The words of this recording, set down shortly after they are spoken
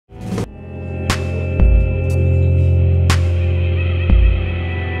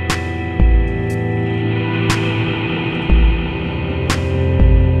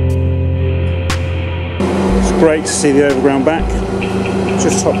great to see the overground back.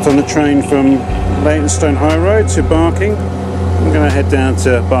 Just hopped on the train from Leytonstone High Road to Barking. I'm going to head down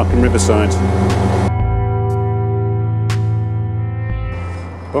to Barking Riverside.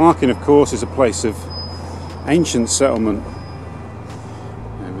 Barking, of course, is a place of ancient settlement.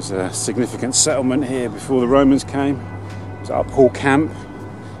 There was a significant settlement here before the Romans came. It was Uphall Camp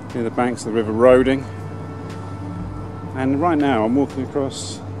near the banks of the River Roding. And right now I'm walking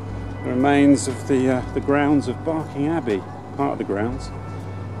across the remains of the grounds of Barking Abbey, part of the grounds.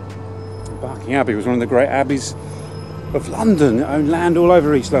 Barking Abbey was one of the great abbeys of London. It owned land all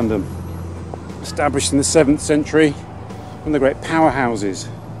over East London. Established in the 7th century, one of the great powerhouses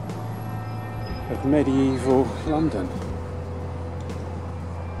of medieval London.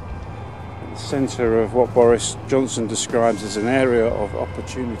 At the centre of what Boris Johnson describes as an area of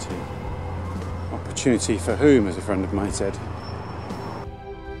opportunity. Opportunity for whom, as a friend of mine said.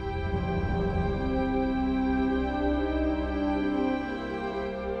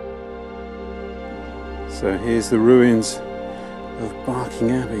 So here's the ruins of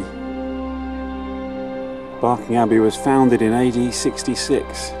Barking Abbey. Barking Abbey was founded in AD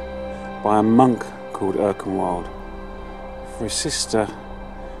 66 by a monk called Erkenwald for his sister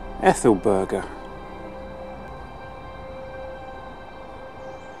Ethelberga.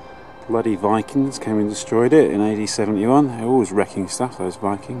 Bloody Vikings came and destroyed it in AD 71. They're always wrecking stuff, those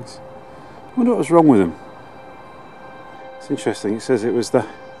Vikings. I wonder what was wrong with them. It's interesting, it says it was the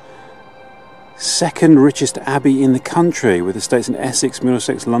second richest abbey in the country, with estates in Essex,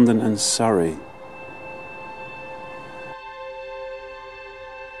 Middlesex, London and Surrey.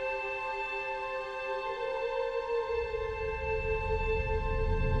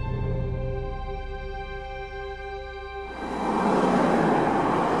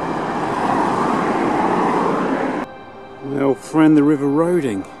 My old friend the River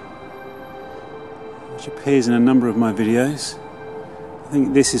Roding, which appears in a number of my videos. I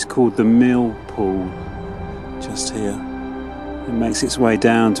think this is called the Mill Pool, just here. It makes its way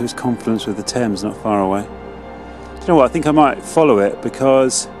down to its confluence with the Thames not far away. Do you know what, I think I might follow it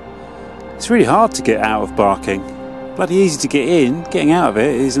because it's really hard to get out of Barking. Bloody easy to get in, getting out of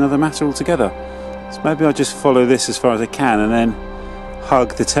it is another matter altogether. So maybe I'll just follow this as far as I can and then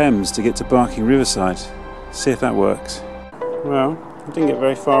hug the Thames to get to Barking Riverside. See if that works. Well, I didn't get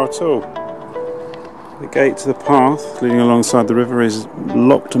very far at all. The gate to the path leading alongside the river is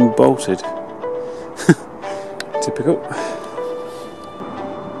locked and bolted. Typical.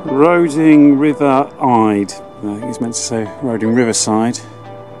 Roding Riverside. I think he's meant to say Roding Riverside.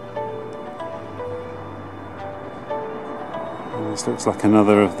 And this looks like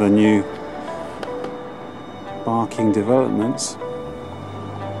another of the new Barking developments.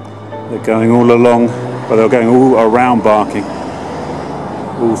 They're going all along, well, they're going all around Barking.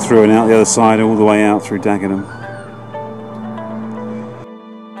 All through and out the other side, all the way out through Dagenham.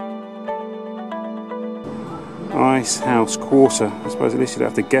 Ice House Quarter. I suppose at least you'd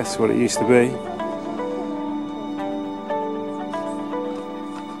have to guess what it used to be.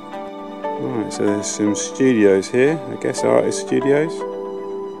 Right, so there's some studios here. I guess artist studios.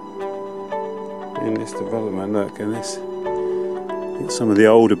 In this development, look, and this. Some of the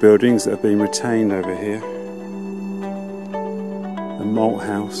older buildings that have been retained over here. The Malt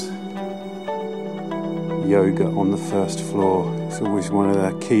House. Yoga on the first floor. It's always one of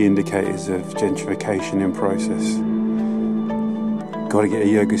the key indicators of gentrification in process. Got to get a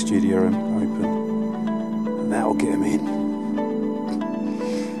yoga studio open. And that'll get them in.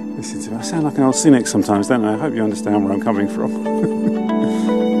 Listen to me. I sound like an old cynic sometimes, don't I? I hope you understand where I'm coming from.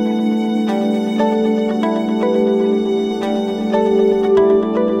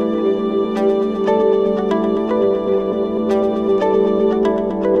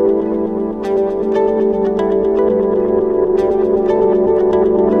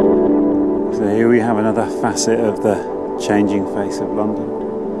 Facet of the changing face of London.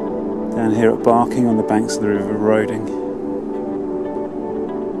 Down here at Barking on the banks of the River Roding.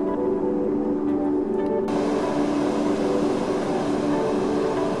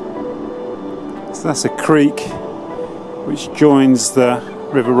 So that's a creek which joins the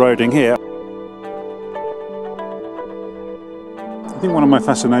River Roding here. I think one of my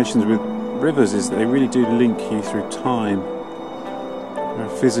fascinations with rivers is that they really do link you through time. They're a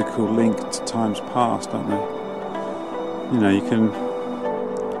physical link to times past, aren't they? You know, you can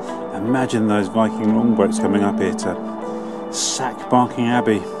imagine those Viking longboats coming up here to sack Barking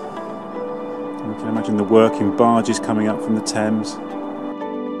Abbey. You can imagine the working barges coming up from the Thames.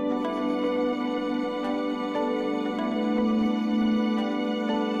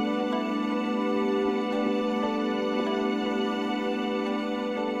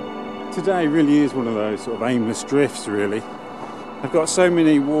 Today really is one of those sort of aimless drifts, really. I've got so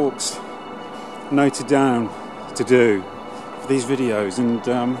many walks noted down to do for these videos, and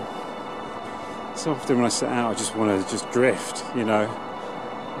so often when I set out I just want to just drift, you know,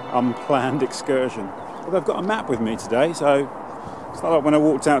 unplanned excursion. But I've got a map with me today, so it's not like when I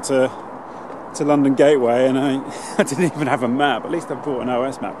walked out to London Gateway and I didn't even have a map. At least I've brought an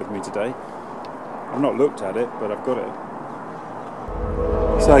OS map with me today. I've not looked at it, but I've got it.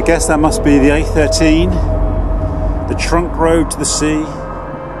 So I guess that must be the A13, the trunk road to the sea.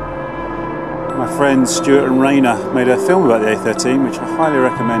 My friends Stuart and Raina made a film about the A13, which I highly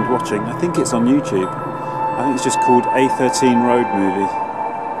recommend watching. I think it's on YouTube. I think it's just called A13 Road Movie.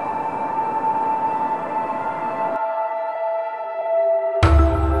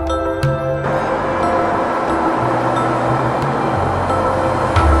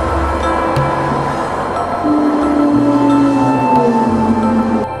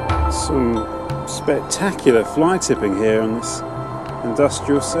 Spectacular fly tipping here on this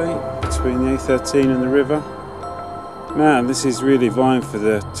industrial site between the A13 and the river. Man, this is really vying for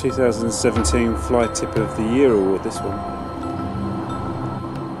the 2017 Fly Tip of the Year award, this one.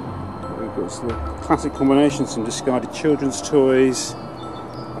 We've got some classic combinations, some discarded children's toys,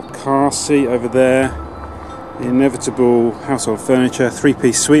 a car seat over there, the inevitable household furniture,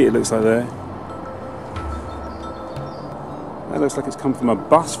 three-piece suite it looks like there. That looks like it's come from a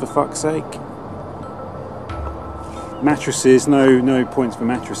bus, for fuck's sake. Mattresses, no points for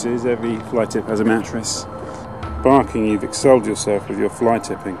mattresses. Every fly tip has a mattress. Barking, you've excelled yourself with your fly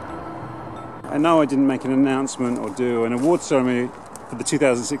tipping. I know I didn't make an announcement or do an award ceremony for the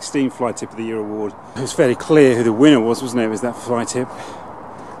 2016 Fly Tip of the Year award. It was fairly clear who the winner was, wasn't it? It was that fly tip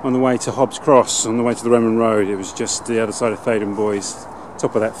on the way to Hobbs Cross, on the way to the Roman Road. It was just the other side of Faden Boys,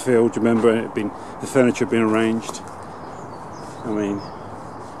 top of that field. Do you remember? The furniture had been arranged. I mean,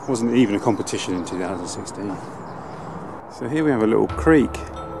 it wasn't even a competition in 2016. So here we have a little creek.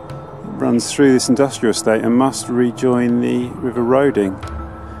 It runs through this industrial estate and must rejoin the River Roding.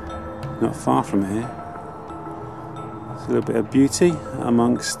 Not far from here. There's a little bit of beauty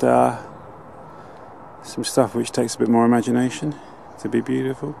amongst some stuff which takes a bit more imagination to be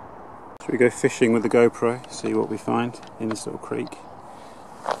beautiful. Should we go fishing with the GoPro, see what we find in this little creek?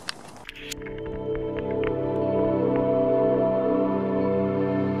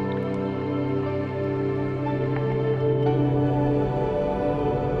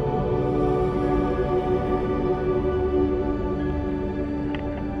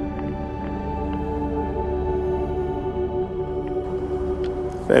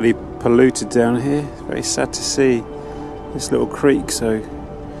 Fairly polluted down here. It's very sad to see this little creek so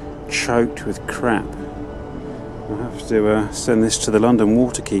choked with crap. I'll have to send this to the London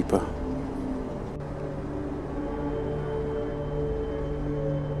waterkeeper.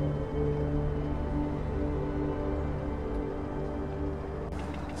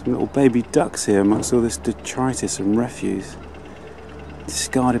 Some little baby ducks here amongst all this detritus and refuse.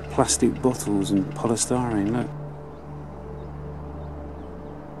 Discarded plastic bottles and polystyrene, look.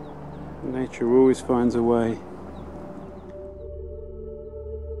 Nature always finds a way.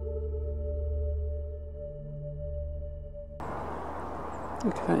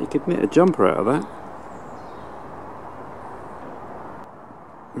 Look at that, you could knit a jumper out of that.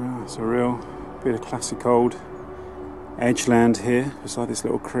 Oh, it's a real bit of classic old edgeland here beside this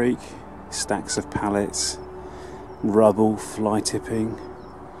little creek. Stacks of pallets, rubble, fly tipping,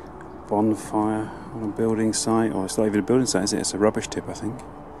 bonfire on a building site. Or it's not even a building site, is it? It's a rubbish tip, I think.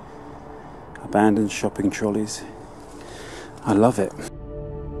 Abandoned shopping trolleys. I love it.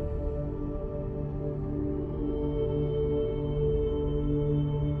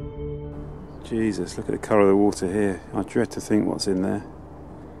 Jesus, look at the colour of the water here. I dread to think what's in there.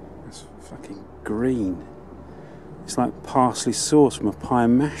 It's fucking green. It's like parsley sauce from a pie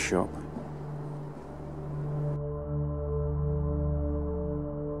and mash shop.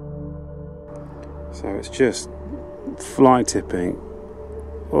 So it's just fly tipping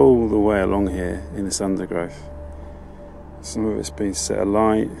all the way along here in this undergrowth. Some of it's been set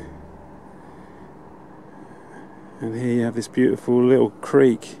alight, and here you have this beautiful little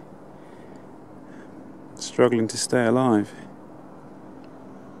creek struggling to stay alive.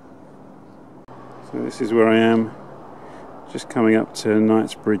 So this is where I am, just coming up to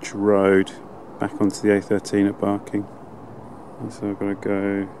Knightsbridge Road, back onto the A13 at Barking. And so I've got to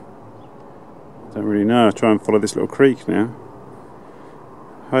go, don't really know, I'll try and follow this little creek now.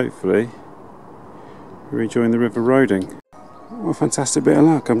 Hopefully rejoin the River Roding. What a fantastic bit of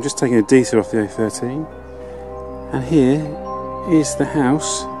luck. I'm just taking a detour off the A13, and here is the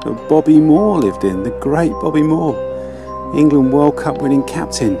house that Bobby Moore lived in, the great Bobby Moore. England World Cup winning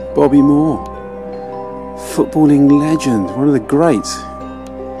captain Bobby Moore, footballing legend, one of the greats,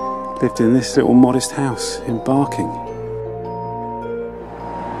 lived in this little modest house in Barking.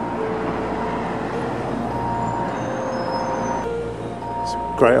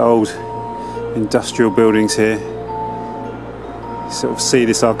 Some great old industrial buildings here. You sort of see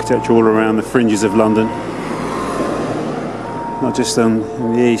this architecture all around the fringes of London. Not just in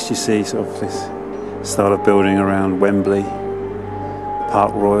the east, you see sort of this style of building around Wembley,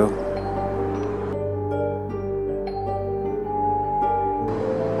 Park Royal.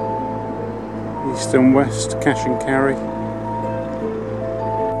 East and west, cash and carry.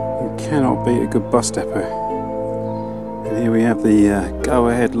 You cannot beat a good bus depot. And here we have the Go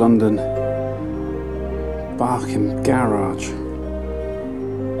Ahead London Barking Garage.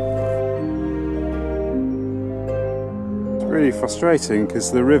 Really frustrating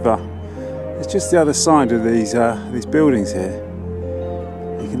because the river is just the other side of these buildings here.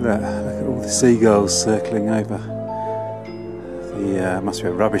 You can look at all the seagulls circling over. Must be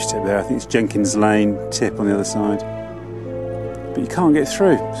a rubbish tip there. I think it's Jenkins Lane tip on the other side. But you can't get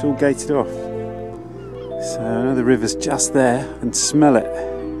through. It's all gated off. So I know the river's just there and smell it.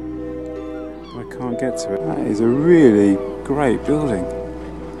 I can't get to it. That is a really great building.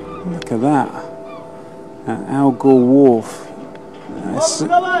 Look at that. At Al Gore Wharf.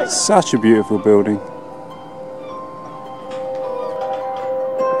 That's such a beautiful building.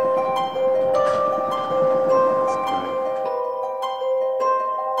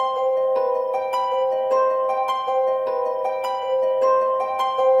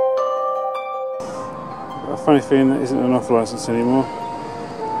 I've got a funny feeling that isn't an off licence anymore.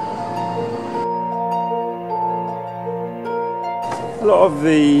 A lot of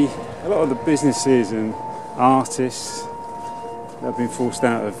the businesses and artists that have been forced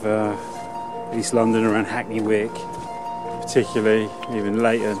out of East London around Hackney Wick, particularly, even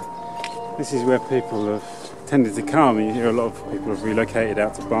Leighton. This is where people have tended to come, and you hear a lot of people have relocated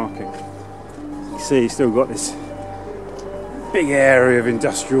out to Barking. You see, you've still got this big area of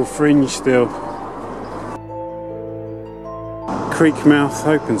industrial fringe still. Creekmouth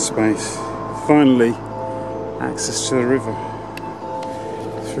open space, finally access to the river.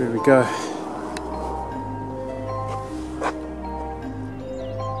 Through we go.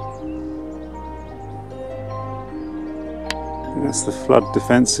 That's the flood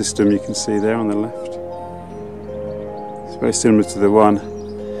defence system you can see there on the left. It's very similar to the one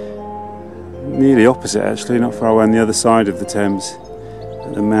nearly opposite, actually, not far away on the other side of the Thames,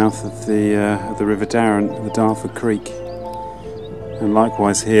 at the mouth of the River Darren, the Dartford Creek. And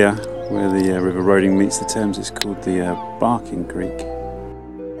likewise here, where the River Roding meets the Thames, it's called the Barking Creek.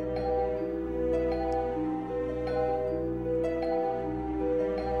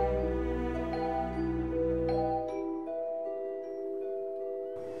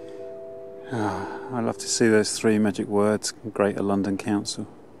 I love to see those three magic words, Greater London Council.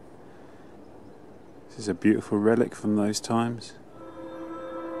 This is a beautiful relic from those times.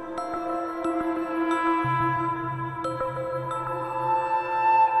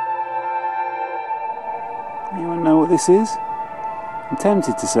 Anyone know what this is? I'm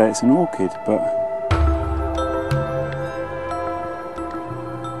tempted to say it's an orchid, but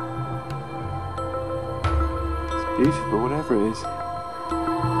it's beautiful, whatever it is.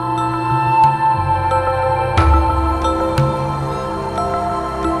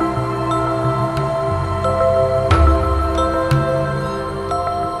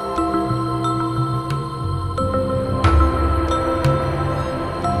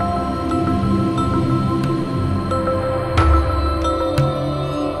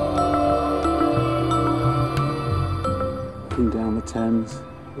 Down the Thames,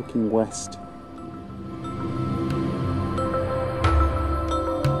 looking west.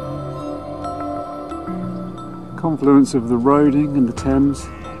 Confluence of the Roding and the Thames,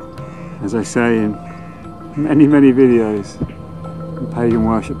 as I say in many videos. In pagan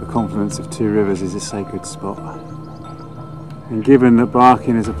worship, the confluence of two rivers is a sacred spot. And given that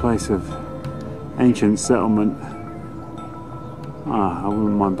Barking is a place of ancient settlement, I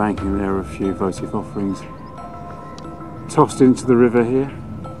wouldn't mind banking there a few votive offerings tossed into the river here.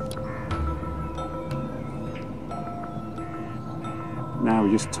 Now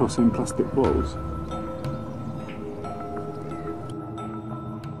we just toss in plastic bottles.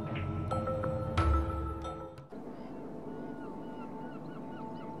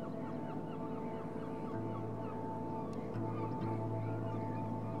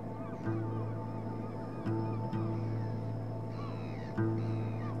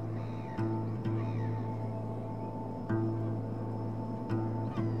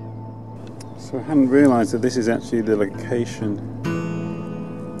 So I hadn't realised that this is actually the location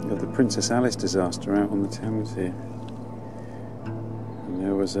of the Princess Alice disaster out on the Thames here. And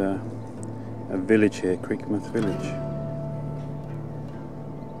there was a village here, Creekmouth village.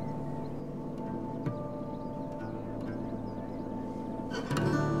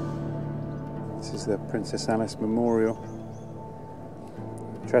 This is the Princess Alice Memorial.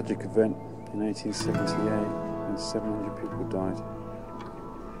 Tragic event in 1878 when 700 people died.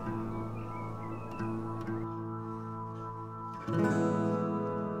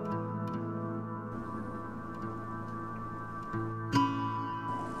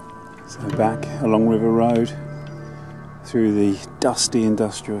 So back along River Road through the dusty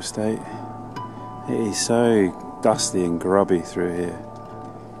industrial estate. It is so dusty and grubby through here.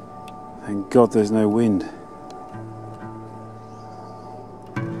 Thank God there's no wind.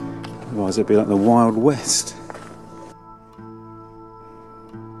 Otherwise it'd be like the Wild West.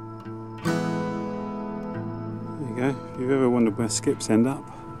 There you go. If you've ever wondered where skips end up,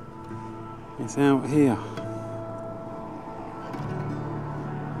 it's out here.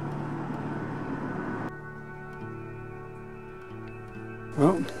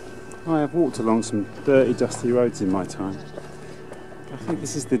 Well, I have walked along some dirty, dusty roads in my time. I think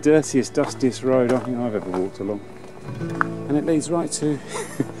this is the dirtiest, dustiest road I think I've ever walked along. And it leads right to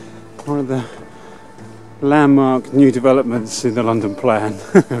one of the landmark new developments in the London plan,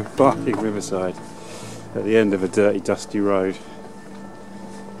 Barking Riverside, at the end of a dirty, dusty road.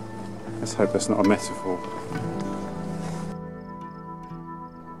 Let's hope that's not a metaphor.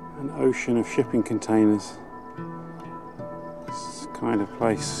 An ocean of shipping containers. Kind of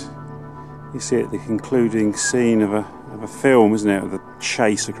place. You see it, the concluding scene of a film, isn't it? With a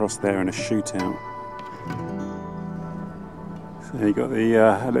chase across there and a shootout. So you've got the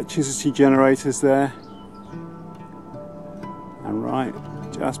electricity generators there, and right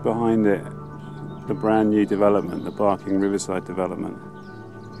just behind it, the brand new development, the Barking Riverside development.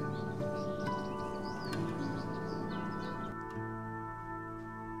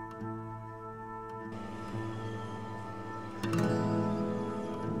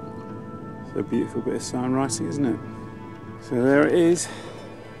 It's a beautiful bit of sign writing, isn't it? So there it is.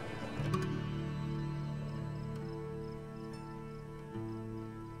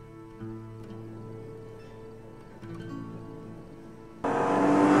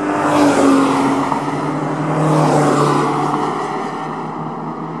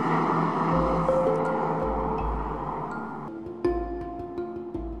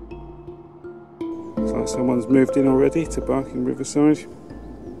 Looks like someone's moved in already to Barking Riverside.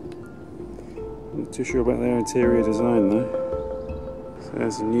 Not too sure about their interior design though. So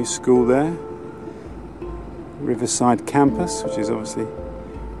there's a new school there, Riverside Campus, which is obviously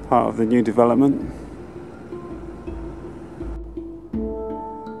part of the new development.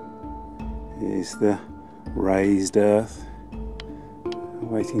 Here's the raised earth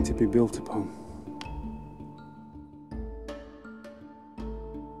waiting to be built upon.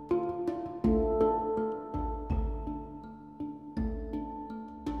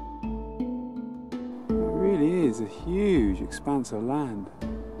 Is a huge expanse of land.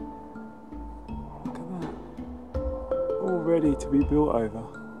 Look at that. All ready to be built over.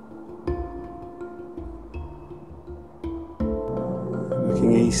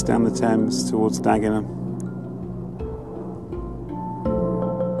 Looking east down the Thames towards Dagenham.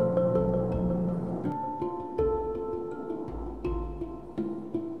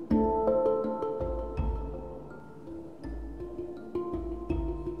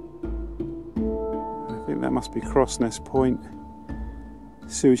 That must be Crossness Point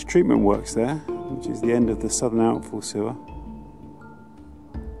sewage treatment works there, which is the end of the southern outfall sewer.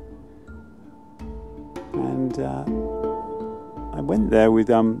 And I went there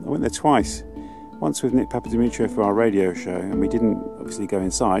twice. Once with Nick Papadimitriou for our radio show, and we didn't obviously go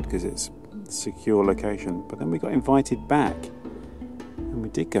inside because it's a secure location. But then we got invited back, and we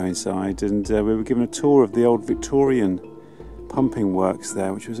did go inside, and we were given a tour of the old Victorian pumping works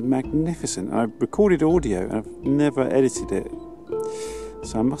there, which was magnificent. I recorded audio and I've never edited it,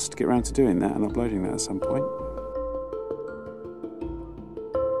 so I must get around to doing that and uploading that at some point.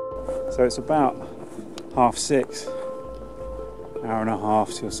 So it's about 6:30, hour and a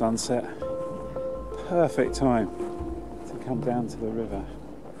half till sunset. Perfect time to come down to the river.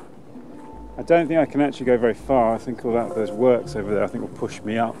 I don't think I can actually go very far. I think all that those works over there I think will push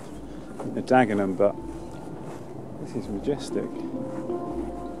me up the Dagenham, but this is majestic.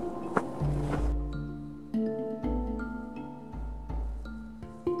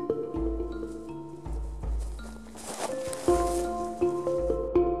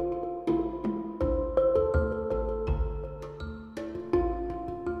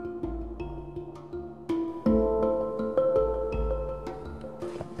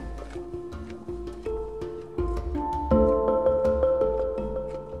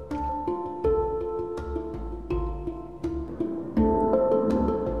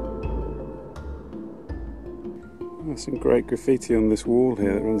 There's some great graffiti on this wall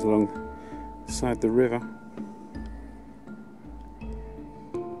here that runs alongside the river.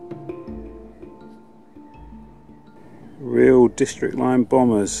 Real District Line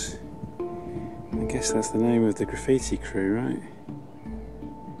Bombers. I guess that's the name of the graffiti crew, right?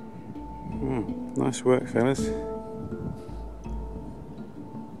 Oh, nice work, fellas.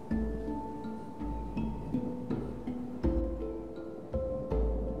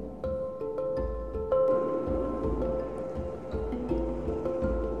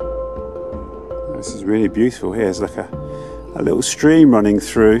 This is really beautiful here. There's like a little stream running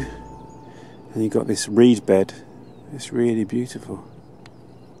through, and you've got this reed bed. It's really beautiful.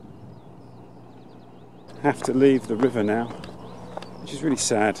 Have to leave the river now, which is really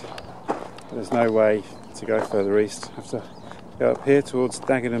sad. There's no way to go further east. Have to go up here towards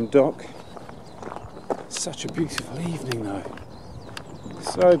Dagenham Dock. Such a beautiful evening though.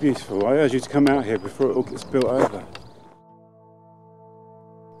 So beautiful. I urge you to come out here before it all gets built over.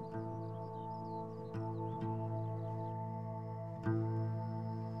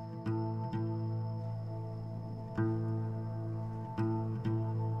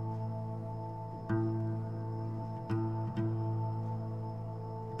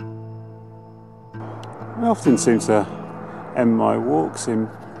 I often seem to end my walks in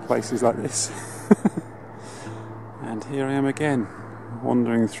places like this. And here I am again,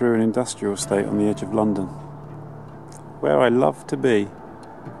 wandering through an industrial estate on the edge of London, where I love to be.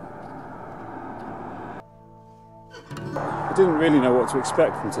 I didn't really know what to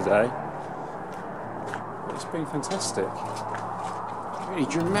expect from today, but it's been fantastic. Really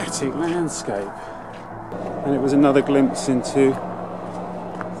dramatic landscape. And it was another glimpse into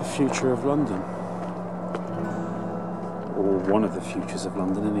the future of London. Or one of the futures of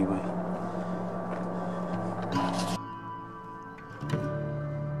London anyway.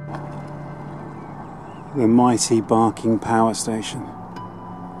 The mighty Barking power station.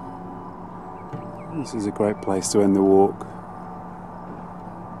 This is a great place to end the walk.